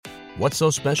What's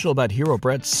so special about Hero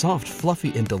Bread's soft,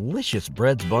 fluffy, and delicious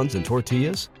breads, buns, and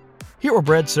tortillas? Hero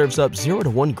Bread serves up 0 to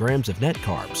 1 grams of net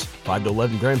carbs, 5 to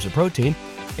 11 grams of protein,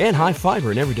 and high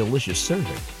fiber in every delicious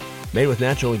serving. Made with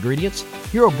natural ingredients,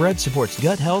 Hero Bread supports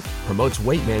gut health, promotes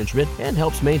weight management, and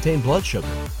helps maintain blood sugar.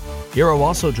 Hero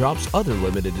also drops other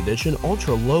limited edition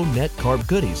ultra-low net carb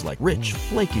goodies like rich,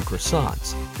 flaky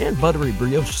croissants and buttery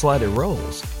brioche slider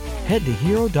rolls. Head to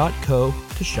hero.co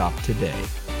to shop today.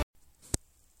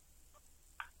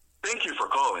 Thank you for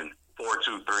calling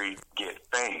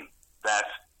 423-GET-FAME. That's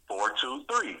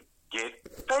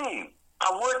 423-GET-FAME.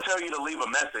 I would tell you to leave a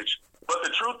message, but the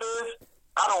truth is,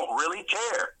 I don't really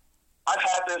care. I've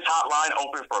had this hotline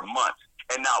open for months,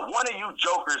 and not one of you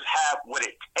jokers have what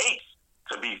it takes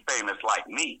to be famous like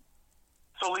me.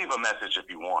 So leave a message if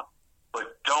you want,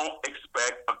 but don't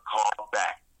expect a call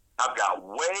back. I've got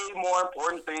way more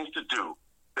important things to do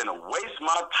than to waste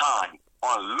my time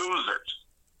on losers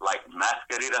like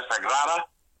Masquerita Sagrada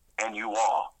and you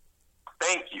all.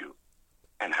 Thank you,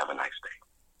 and have a nice day.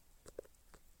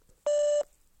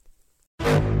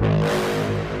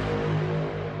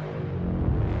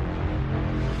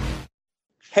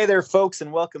 Hey there, folks,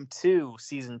 and welcome to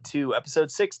Season 2,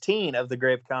 Episode 16 of the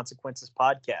Grave Consequences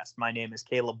podcast. My name is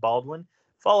Caleb Baldwin.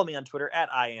 Follow me on Twitter at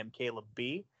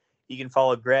IamCalebB. You can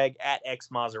follow Greg at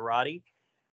XMaserati.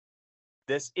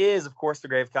 This is, of course, the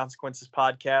Grave Consequences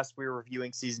podcast. We're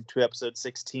reviewing Season 2, Episode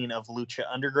 16 of Lucha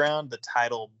Underground, the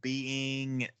title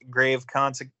being Graver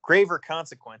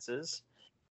Consequences.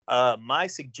 My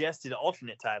suggested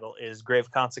alternate title is Grave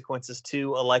Consequences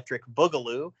 2, Electric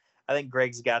Boogaloo. I think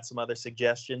Greg's got some other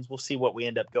suggestions. We'll see what we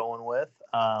end up going with.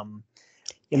 My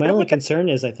only concern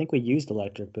is I think we used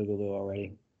Electric Boogaloo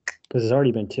already because there's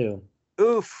already been 2.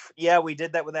 Oof. Yeah, we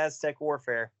did that with Aztec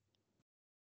Warfare.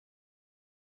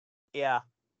 Yeah.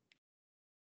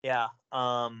 Hit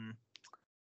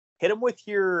him with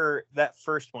that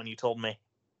first one you told me.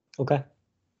 Okay.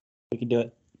 We can do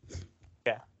it.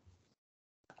 Okay.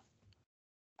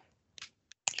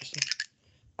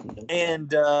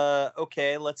 And,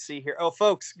 okay, let's see here. Oh,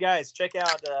 folks, guys, check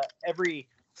out every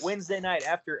Wednesday night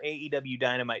after AEW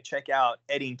Dynamite. Check out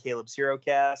Eddie and Caleb's Hero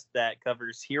Cast that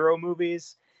covers hero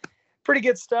movies. Pretty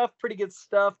good stuff.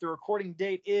 The recording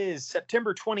date is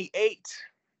September 28th.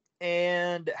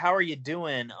 And how are you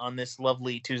doing on this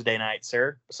lovely Tuesday night,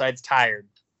 sir? Besides tired.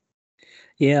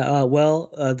 Yeah,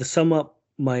 to sum up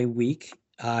my week,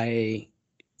 one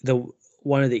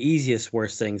of the easiest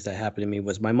worst things that happened to me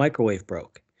was my microwave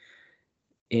broke.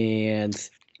 And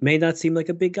may not seem like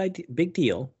a big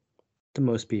deal to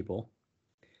most people.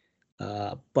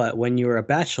 But when you're a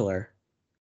bachelor,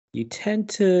 you tend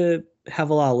to have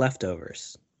a lot of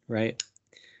leftovers, right?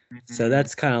 Mm-hmm. So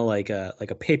that's kind of like a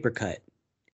paper cut,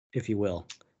 if you will,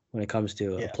 when it comes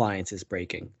to appliances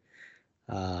breaking.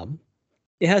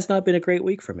 It has not been a great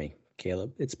week for me,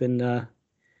 Caleb. It's been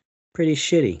pretty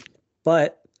shitty.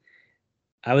 But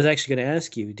I was actually going to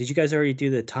ask you, did you guys already do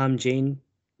the Tom Jane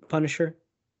Punisher?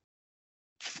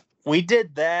 We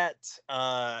did that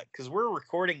because we're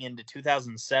recording into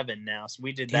 2007 now, so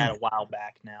we did that a while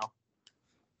back now.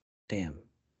 Damn.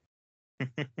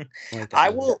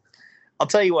 I'll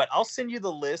tell you what, I'll send you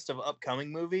the list of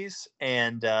upcoming movies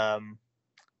and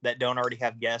that don't already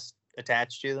have guests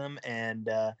attached to them, and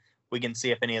we can see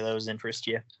if any of those interest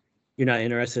you. You're not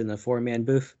interested in the 4-man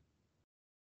booth?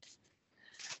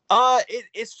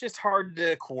 It's just hard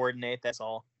to coordinate, that's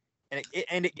all.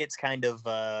 And it gets kind of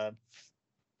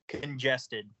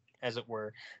congested, as it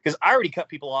were, because I already cut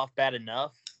people off bad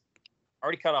enough. I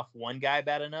already cut off one guy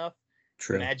bad enough.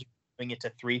 True. Imagine doing it to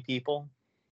 3 people.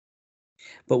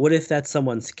 But what if that's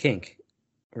someone's kink,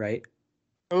 right?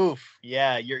 Oof,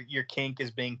 yeah, your kink is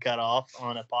being cut off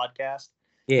on a podcast.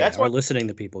 Yeah, that's why listening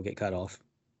to people get cut off.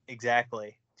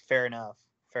 Exactly. Fair enough.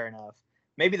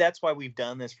 Maybe that's why we've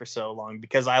done this for so long,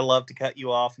 because I love to cut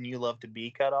you off and you love to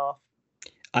be cut off.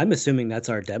 I'm assuming that's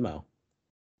our demo.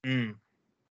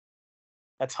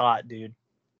 That's hot, dude.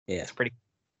 Yeah. It's pretty.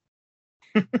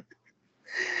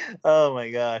 Oh my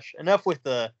gosh. Enough with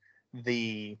the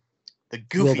goofiness.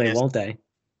 Will they, won't they?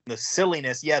 The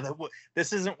silliness. Yeah,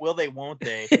 this isn't will they, won't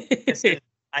they.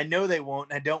 I know they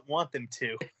won't, and I don't want them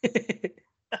to.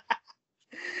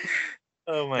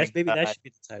 Oh my god. Maybe that should be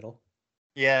the title.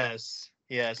 Yes.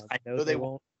 I know they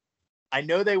won't. I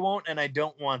know they won't, and I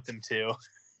don't want them to.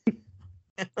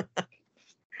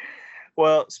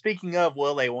 Well, speaking of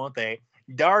will they, won't they,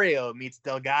 Dario meets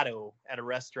Delgado at a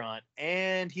restaurant,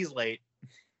 and he's late.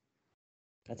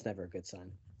 That's never a good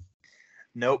sign.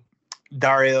 Nope.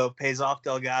 Dario pays off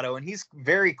Delgado, and he's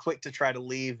very quick to try to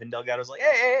leave, and Delgado's like,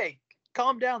 hey,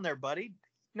 calm down there, buddy.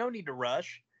 No need to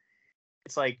rush.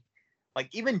 It's like, Like,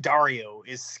 even Dario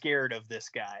is scared of this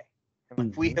guy. And,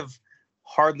 like, we Mhm. have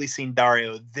hardly seen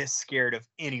Dario this scared of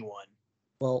anyone.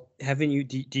 Well, haven't you?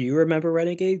 Do you remember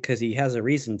Renegade? Because he has a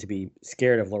reason to be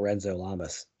scared of Lorenzo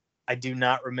Lamas. I do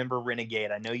not remember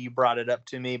Renegade. I know you brought it up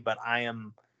to me, but I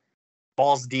am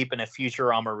balls deep in a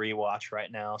Futurama rewatch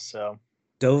right now. So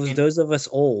Those of us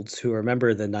olds who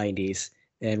remember the '90s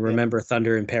and yeah, remember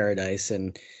Thunder in Paradise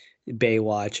and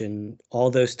Baywatch and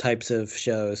all those types of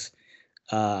shows,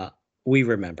 uh, we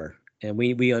remember and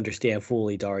we understand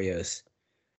fully Dario's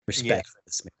yeah, respect for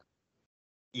this man.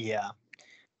 yeah.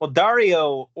 Well,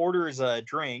 Dario orders a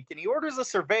drink, and he orders a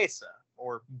cerveza,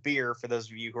 or beer for those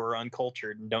of you who are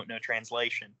uncultured and don't know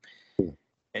translation.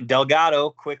 And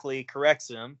Delgado quickly corrects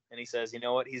him, and he says, you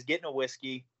know what, he's getting a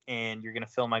whiskey, and you're going to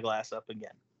fill my glass up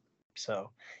again.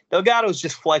 So Delgado's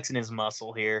just flexing his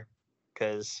muscle here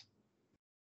because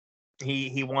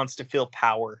he wants to feel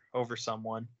power over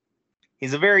someone.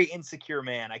 He's a very insecure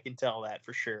man. I can tell that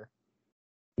for sure.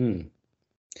 Hmm.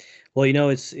 Well,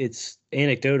 it's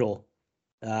anecdotal,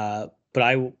 but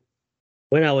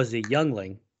when I was a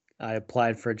youngling, I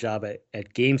applied for a job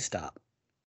at GameStop.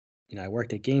 I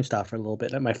worked at GameStop for a little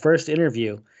bit. At my first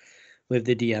interview with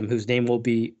the DM, whose name will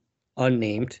be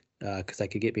unnamed because that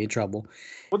could get me in trouble.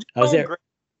 We'll just I was call him there. Greg.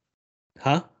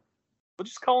 Huh? We'll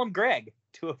just call him Greg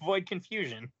to avoid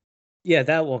confusion. Yeah,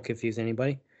 that won't confuse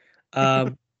anybody.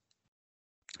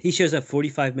 He shows up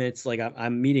 45 minutes. Like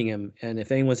I'm meeting him, and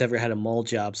if anyone's ever had a mall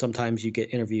job, sometimes you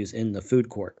get interviews in the food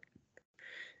court.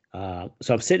 So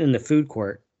I'm sitting in the food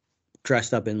court,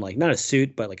 dressed up in like not a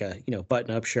suit, but like a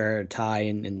button-up shirt, a tie,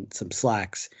 and some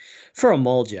slacks for a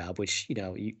mall job. Which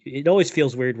it always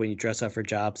feels weird when you dress up for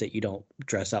jobs that you don't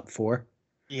dress up for.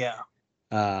 Yeah.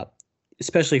 Uh,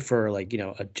 especially for like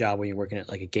a job when you're working at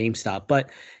like a GameStop.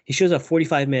 But he shows up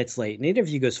 45 minutes late, and the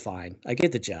interview goes fine. I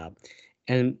get the job,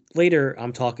 and later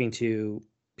I'm talking to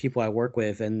people I work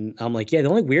with, and I'm like, yeah, the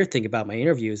only weird thing about my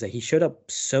interview is that he showed up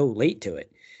so late to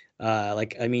it.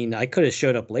 I mean, I could have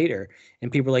showed up later,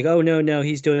 and people were like, "Oh no,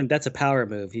 that's a power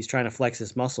move. He's trying to flex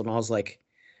his muscle." And I was like,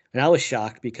 and I was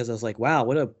shocked because I was like, "Wow,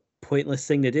 what a pointless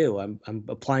thing to do." I'm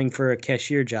applying for a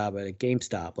cashier job at a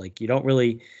GameStop. Like, you don't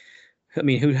really. I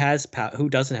mean, who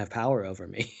doesn't have power over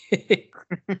me?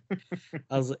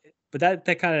 I was, but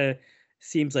that kind of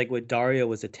seems like what Dario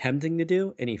was attempting to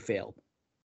do, and he failed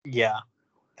Yeah,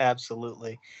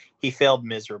 absolutely. He failed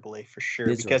miserably for sure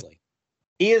because miserably.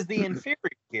 he is the inferior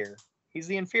here. He's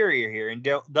the inferior here. And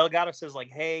Delgado says, like,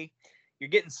 hey, you're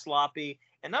getting sloppy.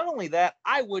 And not only that,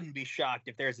 I wouldn't be shocked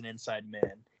if there's an inside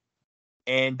man.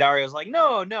 And Dario's like,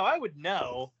 no, I would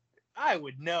know. I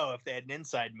would know if they had an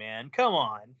inside man. Come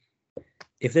on.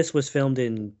 If this was filmed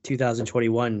in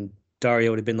 2021, Dario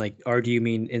would have been like, "Or do you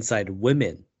mean inside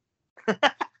women?"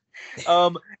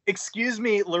 Excuse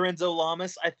me, Lorenzo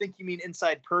Lamas. I think you mean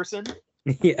inside person.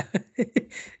 Yeah,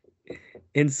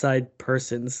 inside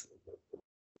persons.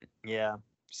 Yeah.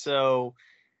 So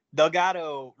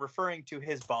Delgado, referring to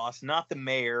his boss, not the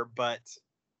mayor, but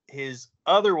his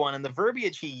other one, and the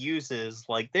verbiage he uses,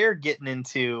 like they're getting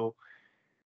into.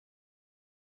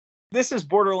 This is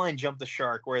borderline jump the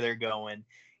shark where they're going.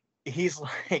 He's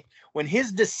like, when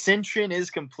his dissension is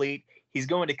complete, he's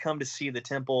going to come to see the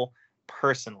temple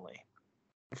personally,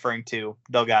 referring to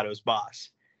Delgado's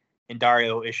boss. And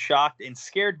Dario is shocked and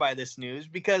scared by this news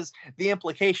because the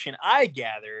implication I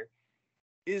gather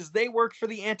is they work for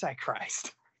the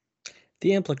Antichrist.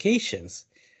 The implications.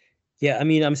 Yeah, I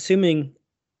mean, I'm assuming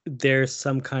there's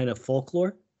some kind of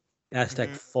Aztec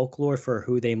folklore for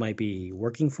who they might be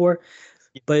working for,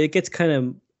 but it gets kind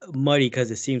of muddy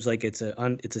because it seems like it's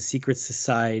a secret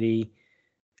society.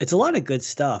 It's a lot of good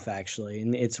stuff actually,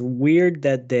 and it's weird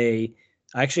that I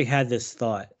actually had this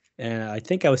thought, and I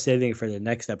think I was saving it for the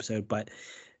next episode, but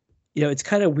it's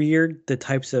kind of weird the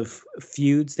types of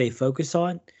feuds they focus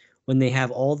on when they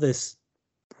have all this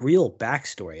real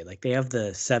backstory. Like, they have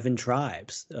the 7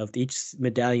 tribes of each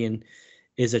medallion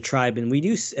is a tribe, and we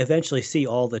do eventually see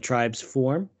all the tribes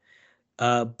form,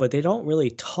 but they don't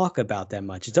really talk about that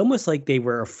much. It's almost like they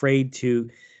were afraid to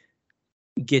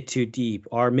get too deep,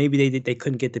 or maybe they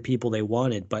couldn't get the people they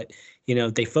wanted, but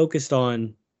they focused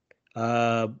on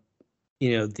the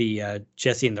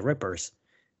Jesse and the Rippers.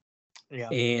 Yeah.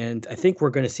 And I think we're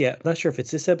going to see, I'm not sure if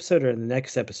it's this episode or the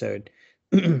next episode,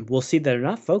 we'll see that they're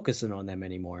not focusing on them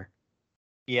anymore.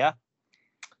 Yeah.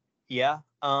 Yeah.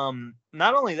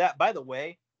 Not only that, by the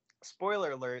way,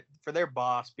 spoiler alert for their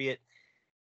boss, be it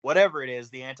whatever it is,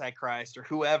 the Antichrist or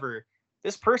whoever,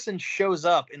 this person shows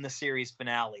up in the series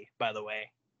finale, by the way.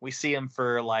 We see him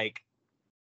for like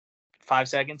 5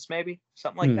 seconds, maybe,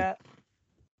 something like that.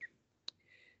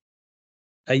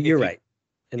 You're right.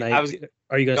 And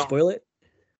Are you going to spoil it?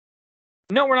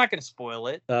 No, we're not going to spoil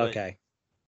it. Okay.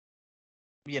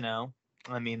 But,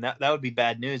 I mean, that would be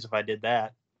bad news if I did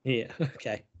that. Yeah,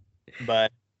 okay.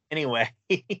 But anyway,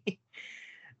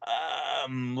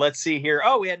 let's see here.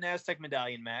 Oh, we had an Aztec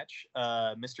medallion match.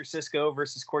 Mr. Cisco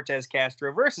versus Cortez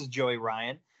Castro versus Joey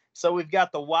Ryan. So we've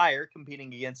got the Wire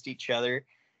competing against each other.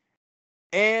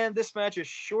 And this match is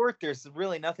short. There's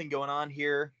really nothing going on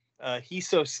here. He's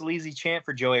so sleazy chant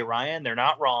for Joey Ryan. They're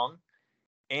not wrong.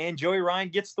 And Joey Ryan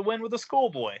gets the win with a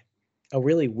schoolboy. A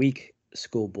really weak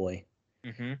schoolboy.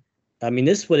 Mm-hmm. I mean,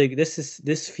 this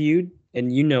feud,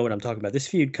 and you know what I'm talking about. This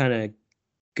feud kind of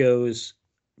goes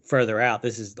further out.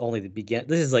 This is only the begin.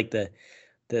 This is like the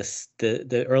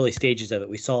early stages of it.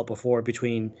 We saw it before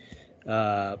between,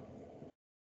 not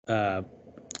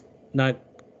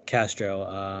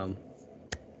Castro.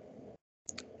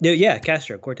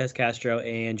 Cortez Castro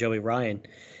and Joey Ryan,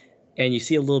 and you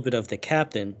see a little bit of the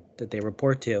captain that they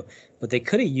report to, but they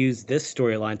could have used this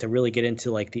storyline to really get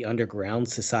into like the underground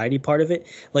society part of it.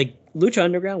 Like Lucha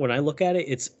Underground, when I look at it,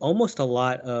 it's almost a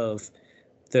lot of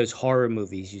those horror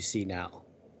movies you see now.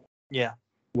 Yeah.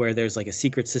 Where there's like a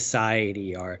secret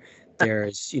society or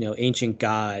there's, ancient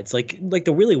gods, like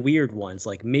the really weird ones,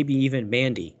 like maybe even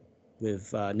Mandy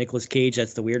with Nicolas Cage.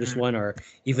 That's the weirdest one, or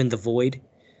even The Void.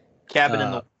 Cabin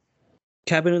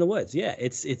in the Woods. Yeah.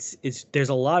 It's there's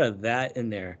a lot of that in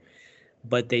there.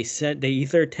 But they said they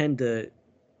either tend to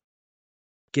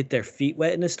get their feet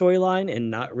wet in the storyline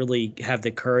and not really have the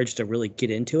courage to really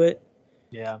get into it.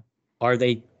 Yeah. Or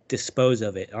they dispose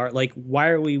of it. Or like, why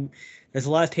are we? There's a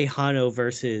lot of Tejano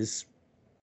versus,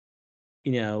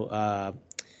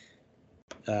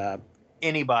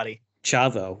 anybody.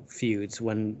 Chavo feuds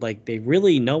when like they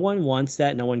really no one wants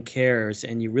that, no one cares,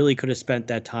 and you really could have spent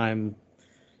that time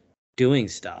doing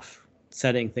stuff,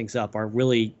 setting things up, or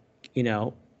really,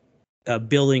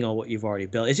 building on what you've already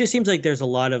built. It just seems like there's a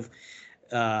lot of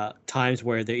times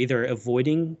where they're either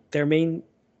avoiding their main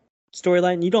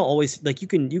storyline. You don't always like you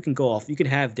can go off. You can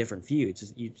have different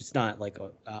feuds. It's not like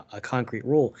a concrete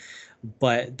rule,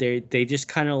 but they just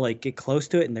kind of like get close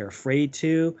to it and they're afraid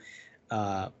to,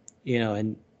 and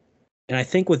I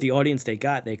think with the audience they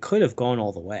got, they could have gone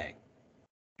all the way.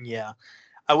 Yeah.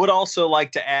 I would also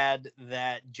like to add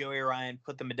that Joey Ryan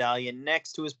put the medallion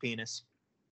next to his penis.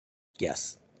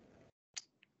 Yes.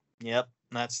 Yep,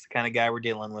 that's the kind of guy we're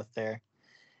dealing with there.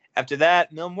 After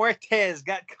that, Mil Muertes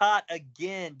got caught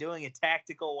again doing a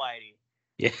tactical whitey.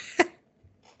 Yeah.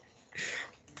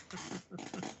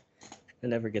 It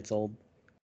never gets old.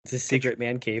 It's a secret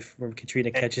man cave where Katrina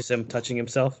catches him touching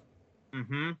himself.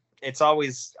 Mm-hmm. It's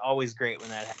always great when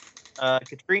that happens.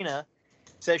 Katrina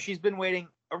says she's been waiting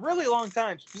a really long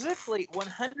time, specifically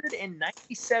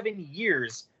 197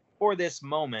 years for this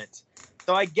moment.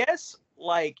 So I guess,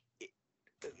 like,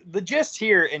 the gist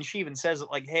here, and she even says it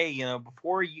like, hey,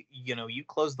 before you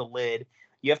close the lid,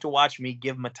 you have to watch me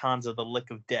give Matanza the lick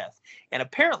of death. And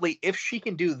apparently, if she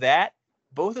can do that,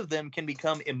 both of them can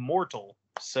become immortal.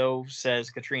 So says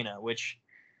Katrina, which,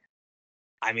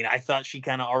 I mean, I thought she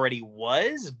kind of already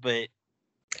was, but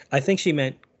I think she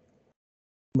meant.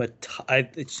 I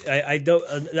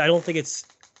don't think it's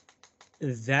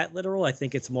that literal. I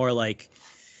think it's more like,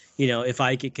 if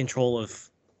I get control of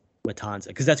Matanza,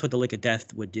 because that's what the lick of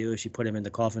death would do. If she put him in the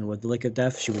coffin with the lick of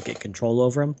death, she would get control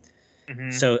over him.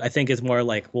 Mm-hmm. So I think it's more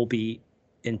like we'll be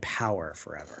in power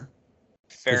forever.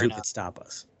 Fair enough. Who could stop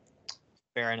us?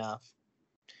 Fair enough.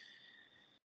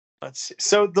 Let's see.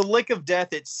 So the lick of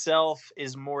death itself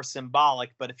is more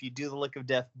symbolic, but if you do the lick of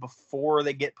death before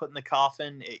they get put in the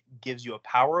coffin, it gives you a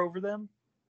power over them.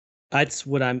 That's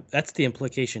the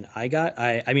implication I got.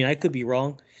 I mean, I could be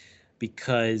wrong,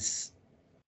 because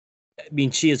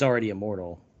she is already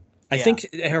immortal. I think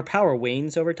her power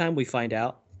wanes over time, we find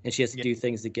out, and she has to do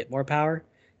things to get more power.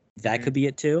 That could be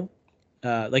it too.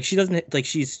 Like she doesn't, like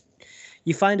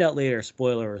you find out later,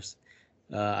 spoilers,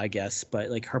 I guess, but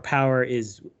like her power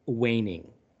is waning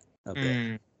a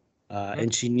bit.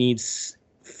 And she needs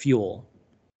fuel.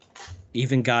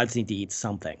 Even gods need to eat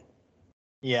something.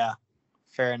 Yeah,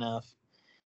 fair enough.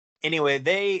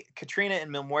 Anyway, Katrina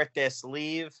and Mil Muertes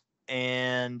leave,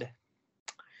 and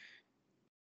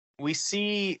we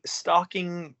see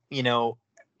stalking,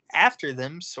 after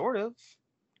them, sort of,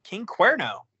 King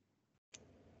Cuerno.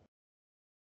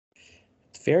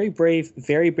 Very brave,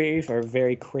 or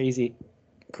very crazy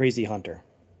hunter.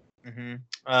 Mm-hmm.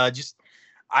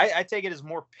 I take it as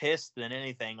more pissed than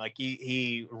anything. Like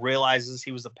he realizes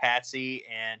he was a patsy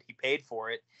and he paid for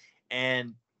it,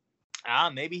 and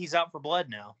maybe he's out for blood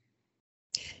now.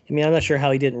 I mean, I'm not sure how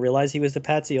he didn't realize he was the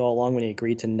patsy all along when he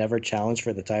agreed to never challenge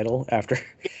for the title after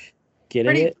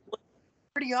getting it.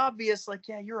 pretty obvious. Like,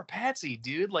 yeah, you're a patsy,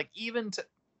 dude. Like,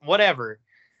 whatever.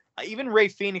 Even Ray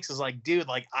Phoenix is like, dude,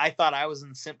 like, I thought I was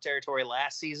in simp territory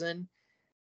last season.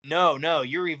 No,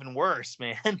 you're even worse,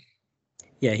 man.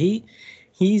 Yeah, he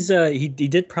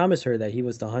did promise her that he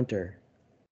was the hunter.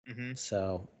 Mm-hmm.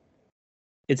 So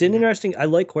it's an interesting. I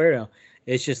like Cuerno.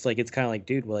 It's just like, it's kind of like,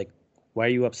 dude, well, like, why are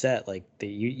you upset? Like,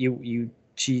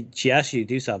 she asked you to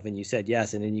do something, you said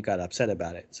yes, and then you got upset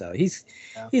about it. So he's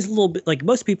a little bit like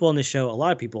most people on the show. A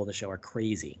lot of people on the show are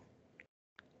crazy,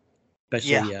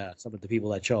 especially some of the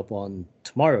people that show up on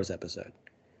tomorrow's episode,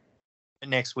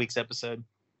 Next week's episode.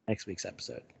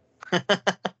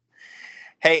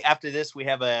 Hey, after this, we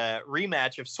have a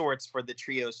rematch of sorts for the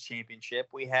Trios Championship.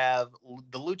 We have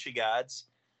the Lucha Gods,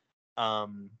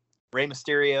 Rey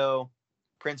Mysterio,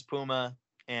 Prince Puma,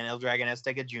 and El Dragon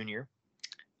Azteca Jr.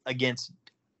 against,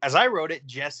 as I wrote it,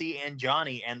 Jesse and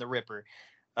Johnny and the Ripper,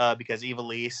 because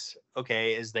Ivelisse,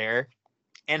 is there.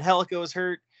 And Helico is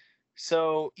hurt.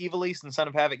 So Ivelisse and Son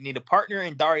of Havoc need a partner,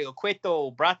 and Dario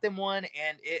Cueto brought them one,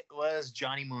 and it was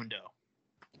Johnny Mundo.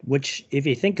 Which, if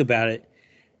you think about it,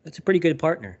 that's a pretty good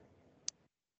partner.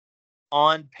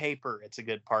 On paper, it's a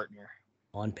good partner.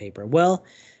 On paper. Well,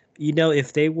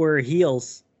 if they were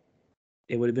heels,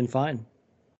 it would have been fine.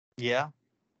 Yeah.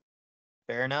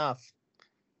 Fair enough.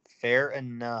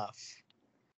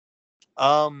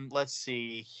 Let's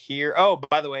see here. Oh,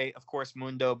 by the way, of course,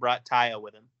 Mundo brought Taya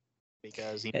with him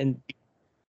because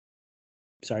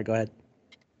sorry, go ahead.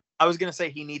 I was going to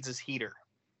say he needs his heater.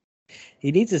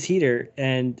 He needs his heater,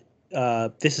 and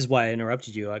this is why I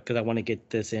interrupted you, because I want to get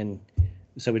this in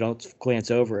so we don't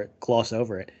gloss over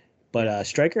it. But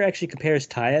Stryker actually compares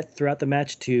Taya throughout the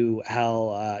match to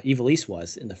how Ivelisse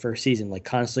was in the first season, like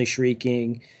constantly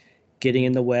shrieking, getting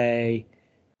in the way,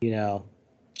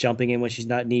 jumping in when she's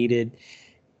not needed.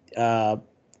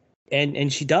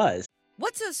 And she does.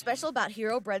 What's so special about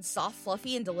Hero Bread's soft,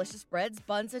 fluffy, and delicious breads,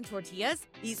 buns, and tortillas?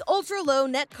 These ultra-low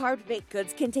net-carb baked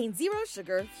goods contain zero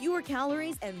sugar, fewer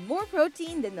calories, and more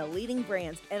protein than the leading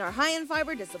brands, and are high in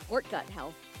fiber to support gut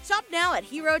health. Shop now at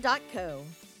hero.co.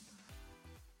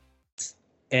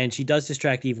 And she does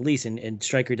distract Ivelisse, and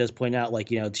Stryker does point out, like,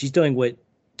 she's doing what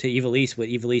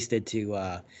Ivelisse did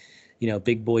to,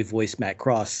 big boy voice Matt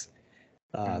Cross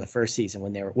the first season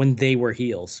when they were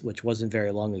heels, which wasn't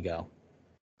very long ago.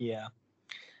 Yeah.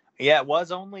 Yeah, it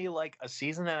was only like a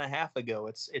season and a half ago.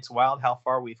 It's wild how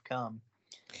far we've come.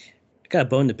 I got a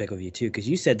bone to pick with you too, because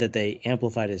you said that they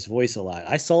amplified his voice a lot.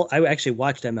 I actually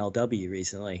watched MLW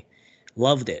recently,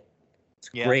 loved it. It's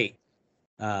great,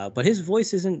 but his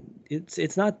voice isn't.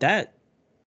 It's not that.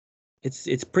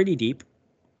 It's pretty deep.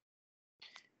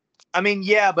 I mean,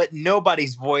 yeah, but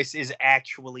nobody's voice is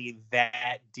actually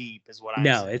that deep, is what I'm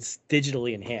saying. No, it's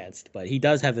digitally enhanced, but he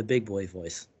does have a big boy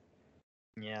voice.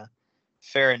 Yeah.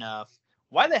 Fair enough.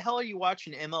 Why the hell are you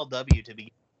watching MLW to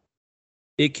begin?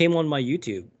 It came on my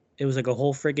YouTube. It was like a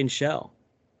whole freaking show.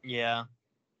 Yeah.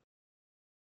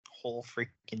 Whole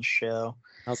freaking show.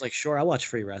 I was like, sure, I'll watch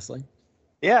free wrestling.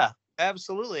 Yeah,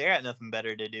 absolutely. I got nothing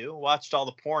better to do. Watched all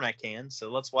the porn I can,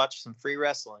 so let's watch some free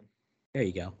wrestling. There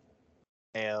you go.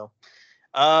 Yeah.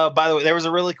 By the way, there was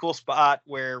a really cool spot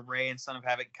where Ray and Son of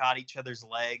Havoc caught each other's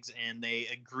legs, and they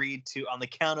agreed to, on the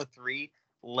count of 3,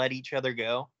 let each other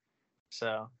go.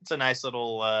 So it's a nice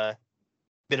little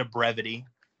bit of brevity.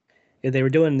 Yeah, they were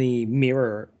doing the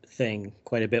mirror thing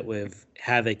quite a bit with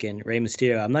Havoc and Rey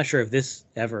Mysterio. I'm not sure if this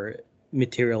ever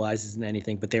materializes in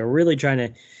anything, but they were really trying to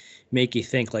make you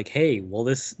think like, hey, well,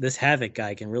 this Havoc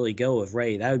guy can really go with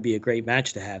Rey. That would be a great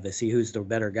match to have, to see who's the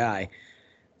better guy.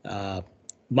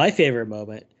 My favorite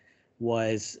moment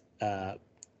was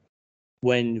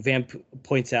when Vamp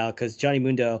points out, because Johnny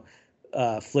Mundo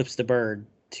flips the bird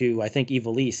to, I think,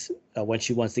 Ivelisse when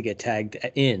she wants to get tagged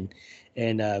in.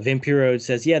 And Vampiro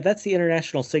says, yeah, that's the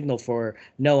international signal for,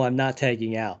 no, I'm not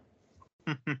tagging out.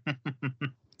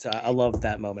 So I love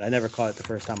that moment. I never caught it the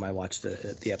first time I watched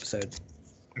the episode.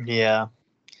 Yeah.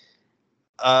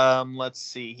 Let's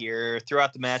see here.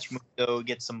 Throughout the match, Mundo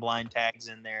gets some blind tags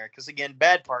in there. Because, again,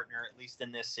 bad partner, at least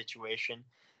in this situation.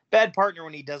 Bad partner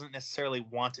when he doesn't necessarily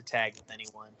want to tag with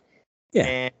anyone. Yeah.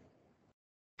 And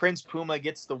Prince Puma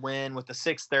gets the win with a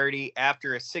 630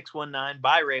 after a 619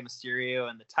 by Rey Mysterio,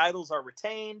 and the titles are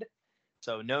retained.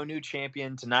 So no new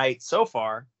champion tonight so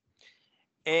far.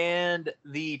 And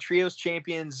the Trios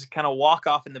champions kind of walk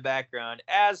off in the background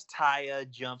as Taya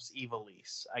jumps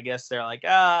Ivelisse. I guess they're like,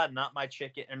 not my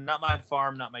chicken, and not my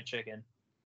farm, not my chicken.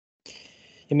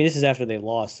 I mean, this is after they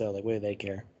lost, so like, what do they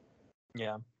care?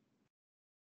 Yeah.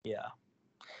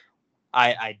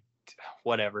 I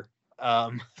whatever.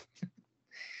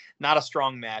 Not a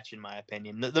strong match, in my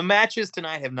opinion. The matches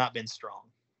tonight have not been strong.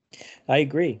 I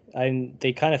agree.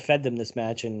 They kind of fed them this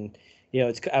match, and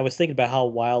I was thinking about how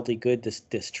wildly good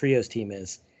this trios team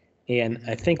is, and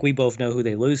I think we both know who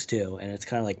they lose to, and it's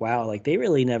kind of like, wow, like they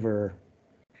really never,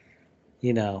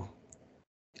 you know,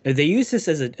 they use this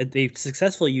they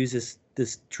successfully use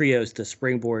this trios to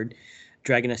springboard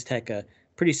Dragon Azteca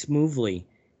pretty smoothly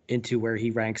into where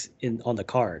he ranks on the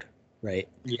card, right?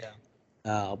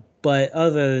 Yeah. But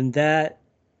other than that,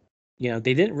 they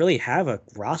didn't really have a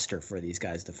roster for these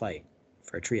guys to fight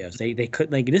for trios. They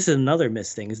could, like, this is another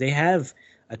missed thing, is they have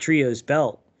a trios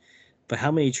belt, but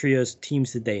how many trios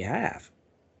teams did they have?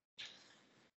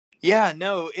 Yeah,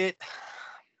 no,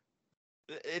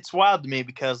 it's wild to me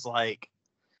because, like,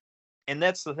 and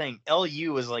that's the thing,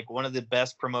 LU is like one of the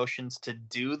best promotions to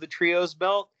do the trios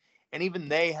belt, and even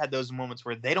they had those moments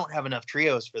where they don't have enough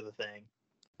trios for the thing,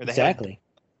 or they Exactly. have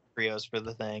trios for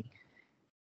the thing.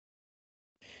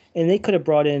 And they could have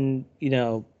brought in,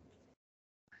 I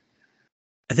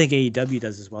think AEW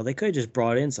does as well. They could have just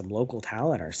brought in some local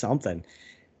talent or something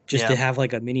just to have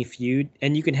like a mini feud.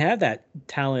 And you can have that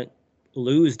talent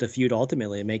lose the feud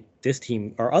ultimately and make this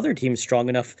team or other teams strong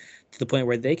enough to the point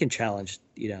where they can challenge,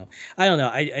 I don't know.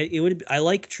 I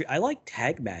like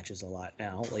tag matches a lot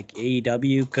now, like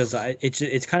AEW, because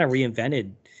it's kind of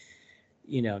reinvented,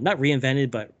 not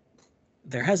reinvented, but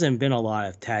there hasn't been a lot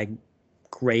of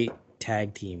great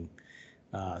tag team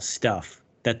stuff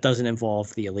that doesn't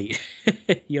involve the elite.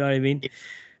 You know what I mean?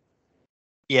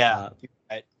 Yeah.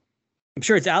 Right. I'm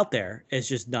sure it's out there. It's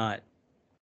just not,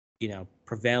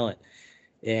 prevalent.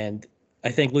 And I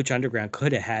think Lucha Underground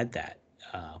could have had that.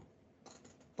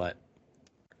 But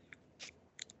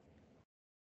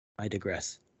I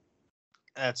digress.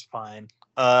 That's fine.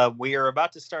 We are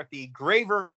about to start the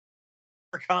Graver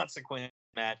Consequence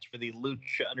match for the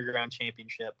Lucha Underground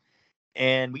Championship.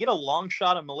 And we get a long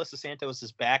shot of Melissa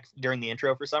Santos' back during the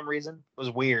intro for some reason. It was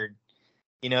weird.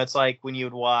 It's like when you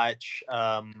would watch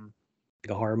like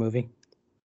a horror movie.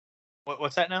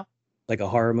 What's that now? Like a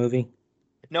horror movie?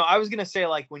 No, I was gonna say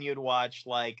like when you'd watch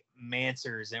like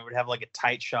Mansers and it would have like a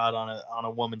tight shot on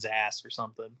a woman's ass or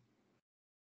something.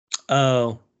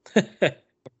 Oh.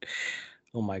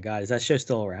 Oh my God, is that show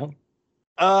still around?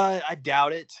 I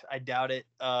doubt it.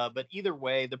 But either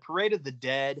way, the Parade of the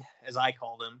Dead, as I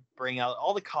call them, bring out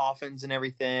all the coffins and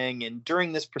everything. And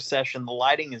during this procession, the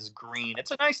lighting is green.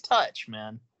 It's a nice touch,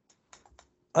 man.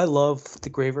 I love the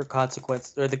Grave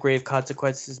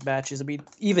Consequences matches. I mean,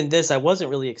 even this, I wasn't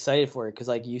really excited for it because,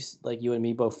 like you and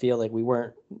me both feel like we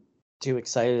weren't too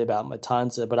excited about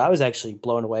Matanza, but I was actually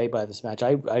blown away by this match.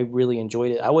 I really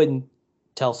enjoyed it. I wouldn't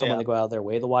tell someone to go out of their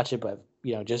way to watch it, but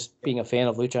just being a fan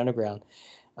of Lucha Underground,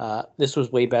 this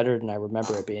was way better than I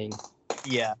remember it being.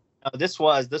 Yeah, this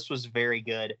was very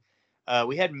good.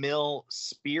 We had Mill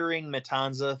spearing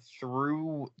Matanza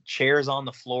through chairs on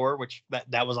the floor, which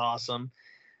that was awesome.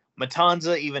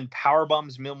 Matanza even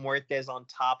powerbombs Mil Muertes on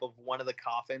top of one of the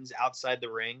coffins outside the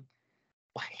ring.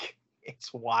 Like,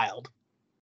 it's wild.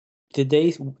 Did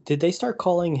they start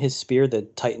calling his spear the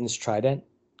Titan's Trident?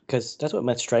 Because that's what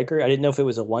meant Striker. I didn't know if it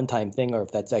was a one-time thing or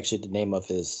if that's actually the name of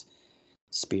his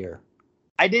spear.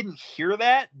 I didn't hear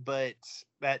that, but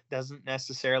that doesn't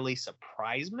necessarily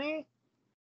surprise me.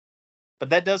 But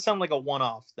that does sound like a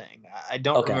one-off thing. I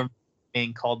don't remember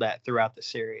being called that throughout the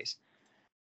series.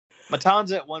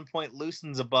 Matanza at one point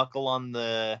loosens a buckle in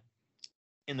the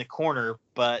corner,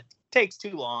 but takes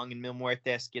too long, and Mil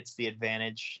Muertes gets the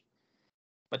advantage.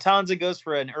 Matanza goes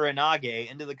for an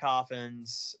Uranage into the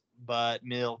coffins, but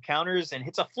Mil counters and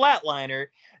hits a flatliner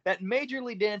that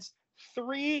majorly dents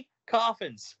 3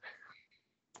 coffins.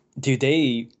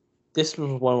 Dude, this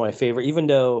was one of my favorite, even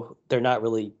though they're not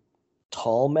really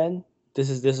tall men. This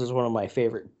is one of my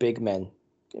favorite big men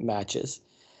matches.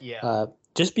 Yeah.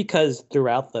 Just because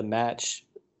throughout the match,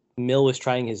 Mill was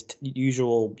trying his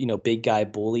usual, big guy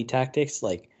bully tactics,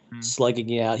 like slugging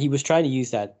it out. He was trying to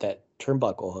use that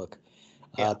turnbuckle hook.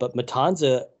 Yeah. But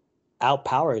Matanza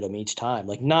outpowered him each time.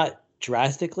 Like, not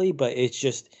drastically, but it's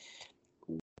just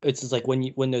like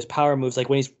when those power moves, like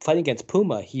when he's fighting against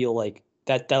Puma, he'll like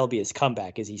that'll be his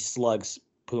comeback as he slugs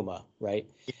Puma, right?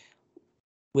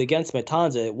 Yeah. Against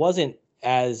Matanza, it wasn't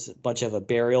as much of a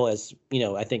burial as,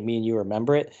 I think me and you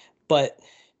remember it. But,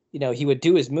 he would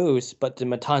do his moves, but the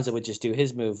Matanza would just do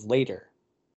his move later.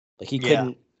 Like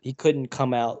he couldn't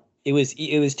come out. It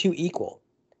was too equal,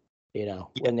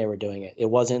 when they were doing it. It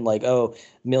wasn't like, oh,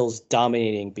 Mill's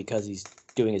dominating because he's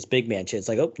doing his big man shit. It's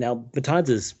like, oh, now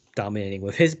Matanza's dominating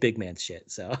with his big man shit.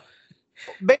 So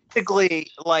basically,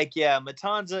 like, yeah,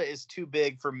 Matanza is too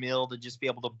big for Mill to just be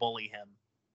able to bully him.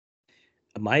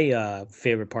 My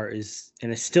favorite part is,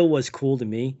 and it still was cool to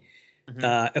me,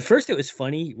 At first, it was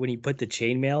funny when he put the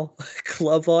chainmail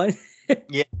glove on.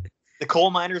 Yeah, the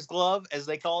coal miner's glove, as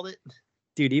they called it.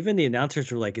 Dude, even the announcers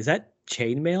were like, "Is that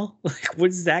chainmail? Like, what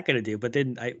is that gonna do?" But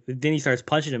then he starts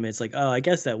punching him. And it's like, oh, I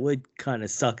guess that would kind of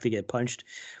suck to get punched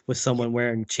with someone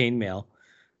wearing chainmail.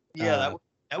 Yeah,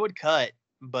 that would cut.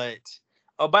 But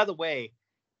oh, by the way,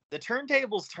 the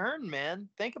turntables turn, man.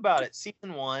 Think about it.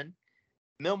 Season 1,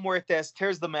 Mil Muertes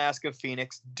tears the mask of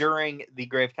Phoenix during the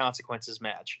Grave Consequences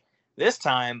match. This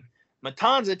time,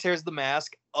 Matanza tears the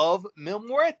mask of Mil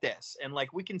Muertes, and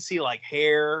like we can see like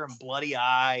hair, bloody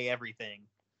eye, everything.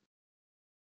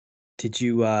 Did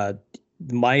you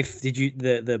my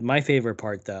favorite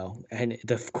part though, and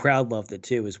the crowd loved it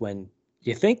too, is when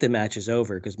you think the match is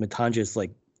over because Matanza's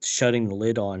like shutting the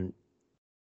lid on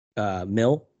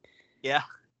Mil. Yeah.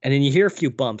 And then you hear a few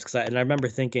bumps I remember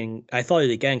thinking, I thought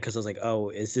it again because I was like, oh,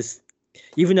 is this?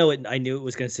 Even though I knew it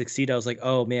was going to succeed, I was like,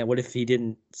 oh man, what if he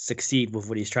didn't succeed with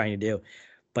what he's trying to do?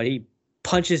 But he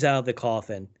punches out of the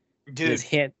coffin. Dude. His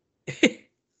hand.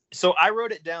 So I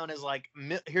wrote it down as like,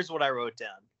 here's what I wrote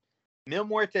down. Mil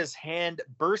Muertes' hand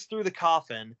burst through the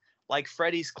coffin like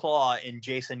Freddy's claw in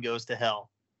Jason Goes to Hell.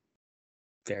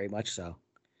 Very much so.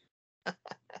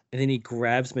 And then he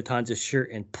grabs Matanza's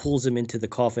shirt and pulls him into the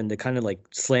coffin to kind of like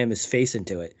slam his face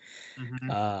into it.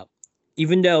 Mm-hmm.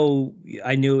 Even though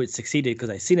I knew it succeeded because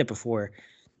I'd seen it before,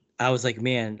 I was like,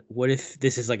 man, what if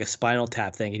this is like a Spinal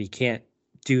Tap thing and he can't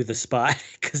do the spot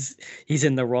because he's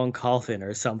in the wrong coffin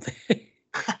or something?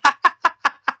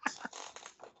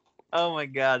 Oh my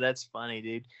God, that's funny,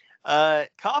 dude.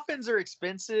 Coffins are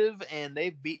expensive and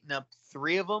they've beaten up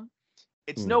 3 of them.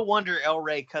 It's no wonder El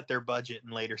Rey cut their budget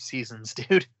in later seasons,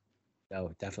 dude.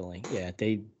 Oh, definitely. Yeah,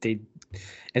 they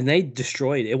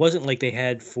destroyed. It wasn't like they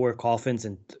had 4 coffins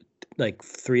and like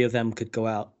 3 of them could go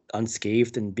out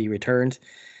unscathed and be returned.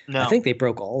 No. I think they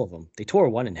broke all of them. They tore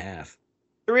one in half.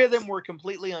 3 of them were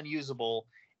completely unusable,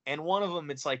 and one of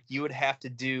them, it's like you would have to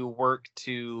do work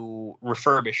to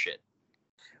refurbish it.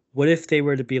 What if they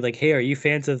were to be like, hey, are you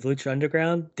fans of Lucha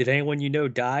Underground? Did anyone you know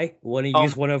die? Want to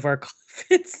use one of our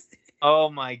coffins? Oh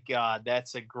my God,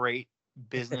 that's a great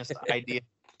business idea.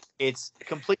 It's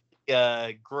completely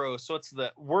gross. So it's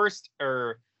the worst,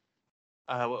 or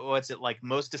what's it like?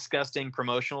 Most disgusting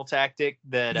promotional tactic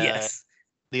that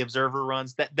the Observer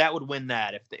runs. That would win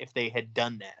that if they had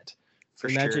done that. For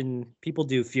Imagine sure. People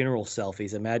do funeral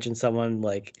selfies. Imagine someone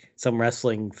like some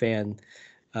wrestling fan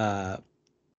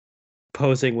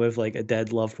posing with like a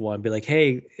dead loved one, be like,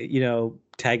 hey,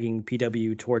 tagging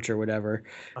PW Torch or whatever.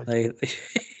 Like,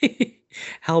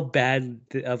 how bad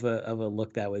of a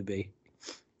look that would be.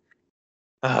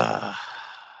 Yeah,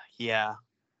 I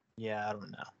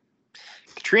don't know.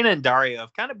 Katrina and Dario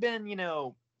have kind of been,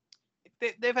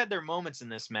 they've had their moments in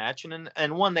this match,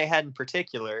 and one they had in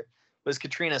particular was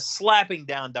Katrina slapping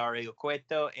down Dario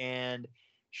Cueto, and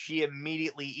she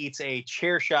immediately eats a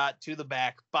chair shot to the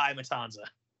back by Matanza.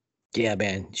 Yeah,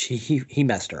 man, he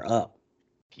messed her up.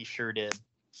 He sure did.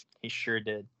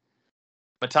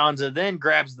 Matanza then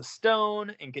grabs the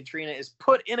stone, and Katrina is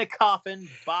put in a coffin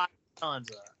by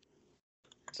Matanza.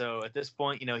 So at this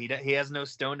point, he has no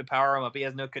stone to power him up. He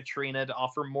has no Katrina to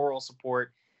offer moral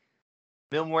support.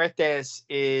 Mil Muertes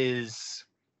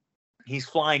he's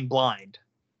flying blind.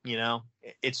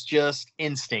 It's just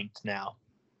instinct now.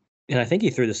 And I think he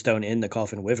threw the stone in the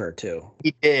coffin with her too.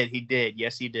 He did.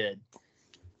 Yes, he did.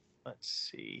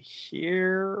 Let's see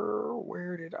here.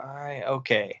 Where did I?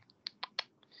 Okay.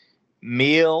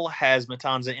 Mil has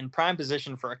Matanza in prime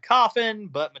position for a coffin,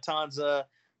 but Matanza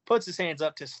puts his hands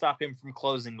up to stop him from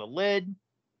closing the lid.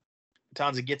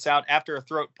 Matanza gets out after a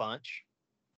throat punch.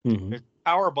 Mm-hmm. There's a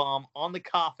power bomb on the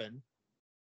coffin.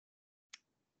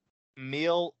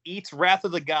 Mil eats Wrath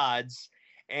of the Gods,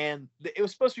 and it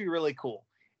was supposed to be really cool.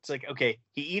 It's like, okay,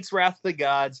 he eats Wrath of the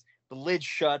Gods, the lid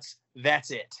shuts, that's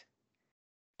it.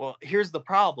 Well, here's the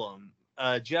problem.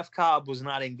 Jeff Cobb was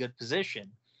not in good position.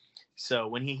 So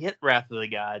when he hit Wrath of the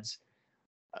Gods,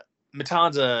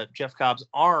 Matanza, Jeff Cobb's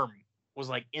arm was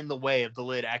like in the way of the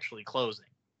lid actually closing.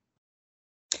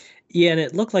 Yeah, and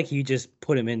it looked like you just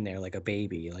put him in there like a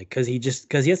baby, like because he has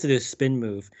to do a spin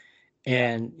move,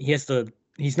 and he's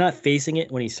not facing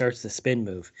it when he starts the spin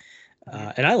move.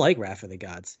 And I like Wrath of the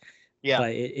Gods,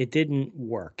 but it didn't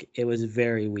work. It was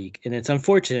very weak, and it's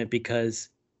unfortunate because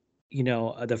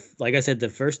like I said, the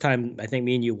first time I think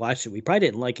me and you watched it, we probably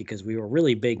didn't like it because we were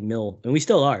really big Mil, and we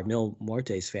still are Mil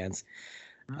Muertes fans.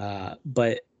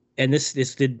 But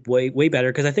this did way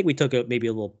better because I think we took it maybe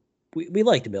a little. We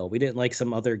liked Mil. We didn't like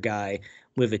some other guy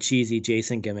with a cheesy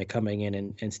Jason gimmick coming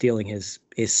in and stealing his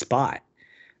spot.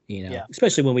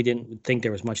 Especially when we didn't think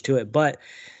there was much to it. But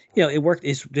it worked.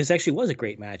 This actually was a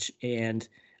great match, and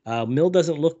Mill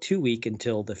doesn't look too weak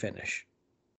until the finish.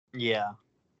 Yeah.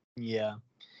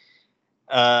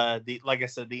 Like I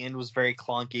said, the end was very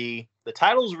clunky. The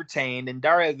title's retained, and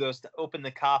Dario goes to open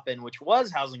the coffin, which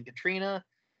was housing Katrina,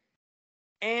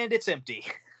 and it's empty.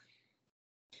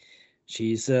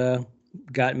 She's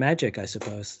got magic, I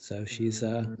suppose. So she's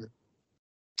a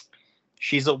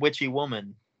witchy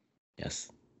woman.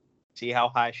 Yes. See how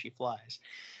high she flies.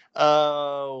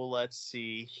 Oh, let's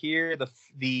see here.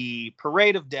 The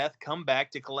Parade of Death come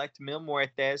back to collect Mil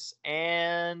Muertes,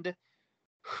 and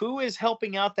who is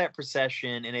helping out that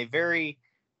procession in a very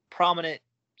prominent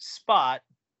spot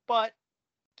but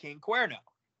King Cuerno.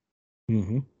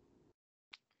 Mm-hmm.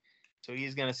 So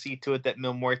he's going to see to it that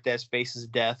Mil Muertes faces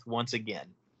death once again.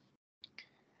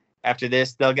 After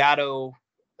this, Delgado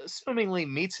assumingly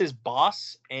meets his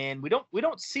boss, and we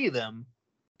don't see them,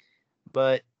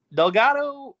 but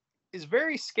Delgado is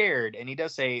very scared, and he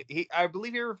does say, I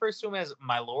believe he refers to him as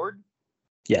my lord.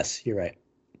 Yes, you're right.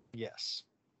 Yes.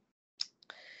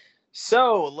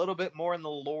 So, a little bit more in the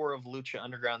lore of Lucha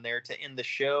Underground there to end the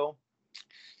show.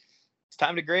 It's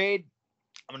time to grade.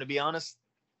 I'm going to be honest.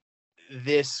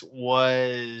 This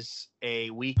was a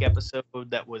weak episode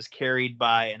that was carried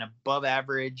by an above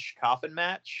average coffin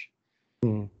match.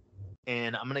 Mm.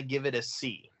 And I'm going to give it a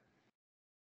C.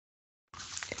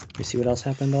 Let me see what else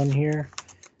happened on here.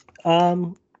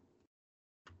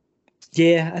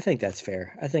 Yeah, I think that's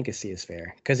fair. I think a C is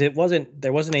fair because there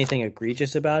wasn't anything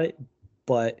egregious about it,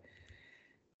 but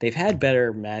they've had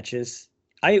better matches.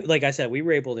 Like I said, we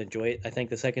were able to enjoy it. I think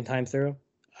the second time through,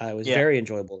 it was very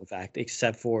enjoyable. In fact,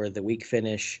 except for the weak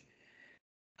finish,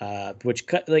 which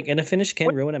and a finish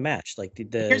can ruin a match. Like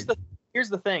here's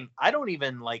the thing. I don't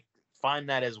even find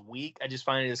that as weak. I just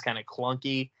find it as kind of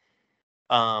clunky.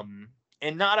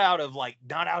 And not out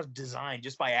of design,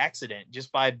 just by accident,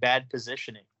 just by bad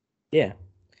positioning. Yeah,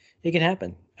 it can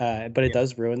happen, but it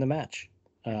does ruin the match,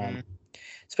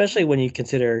 especially when you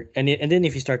consider and then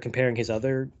if you start comparing his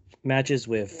other matches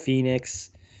with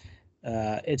Phoenix,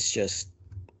 it's just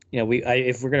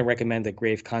if we're going to recommend the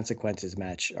Grave Consequences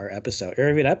match or episode,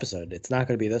 it's not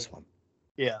going to be this one.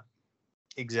 Yeah,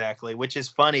 exactly. Which is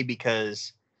funny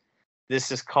because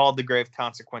this is called the Grave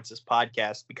Consequences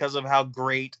podcast because of how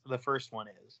great the first one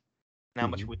is and how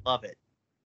much we love it.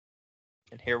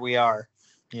 And here we are,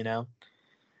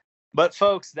 But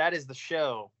folks, that is the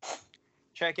show.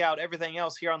 Check out everything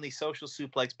else here on the Social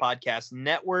Suplex Podcast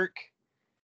Network.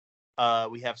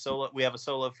 We have a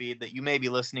solo feed that you may be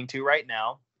listening to right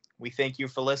now. We thank you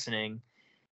for listening.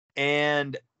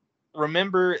 And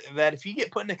remember that if you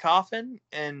get put in a coffin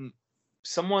and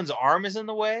someone's arm is in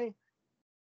the way,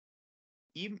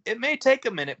 it may take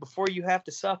a minute before you have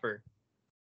to suffer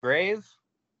grave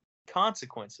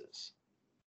consequences.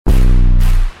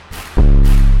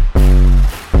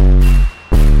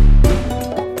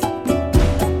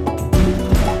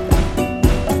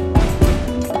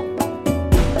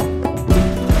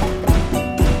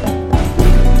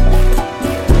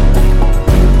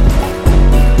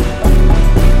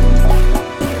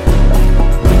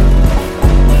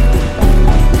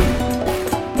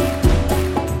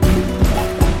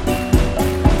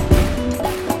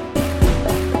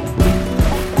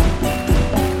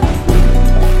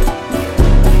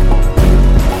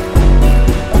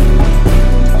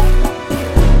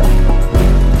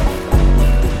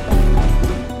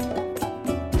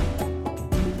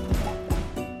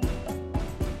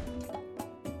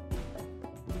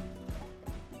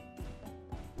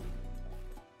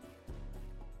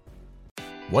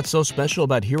 What's so special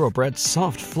about Hero Bread's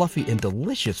soft, fluffy, and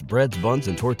delicious breads, buns,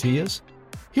 and tortillas?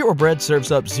 Hero Bread serves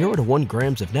up 0 to 1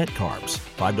 grams of net carbs,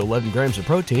 5 to 11 grams of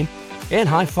protein, and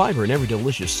high fiber in every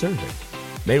delicious serving.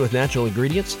 Made with natural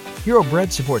ingredients, Hero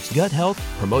Bread supports gut health,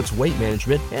 promotes weight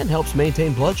management, and helps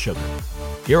maintain blood sugar.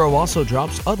 Hero also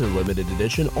drops other limited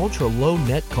edition ultra-low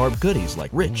net carb goodies like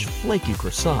rich, flaky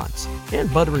croissants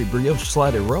and buttery brioche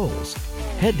slider rolls.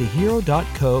 Head to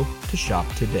hero.co to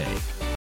shop today.